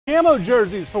camo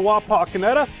jerseys for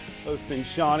Wapakoneta. Hosting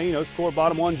Shawnee. No score,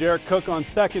 bottom one. Jarrett Cook on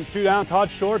second. 2 down.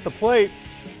 Todd Shore at the plate.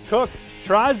 Cook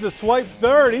tries to swipe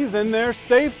third. He's in there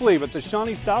safely, but the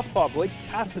Shawnee southpaw Blake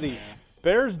Cassidy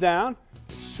bears down.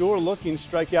 Shore looking,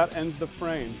 strikeout ends the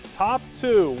frame. Top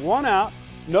 2, 1 out,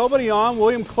 nobody on.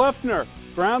 William Kleffner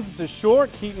grounds it to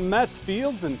short. Keaton Metz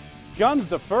fields and guns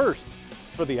to first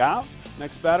for the out.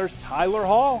 Next batter's Tyler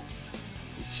Hall.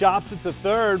 He chops it to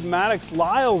third. Maddox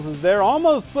Lyles is there,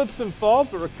 almost slips and falls,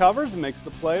 but recovers and makes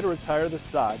the play to retire the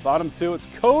side. Bottom 2, it's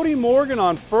Cody Morgan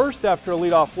on first after a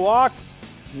leadoff walk.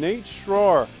 Nate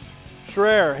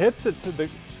Schreier hits it to the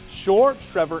short.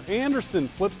 Trevor Anderson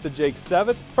flips to Jake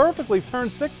Sevitz. Perfectly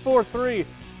turned 6-4-3.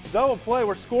 Double play.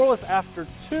 We're scoreless after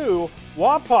 2.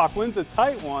 Wapak wins a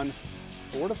tight one,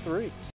 4-3.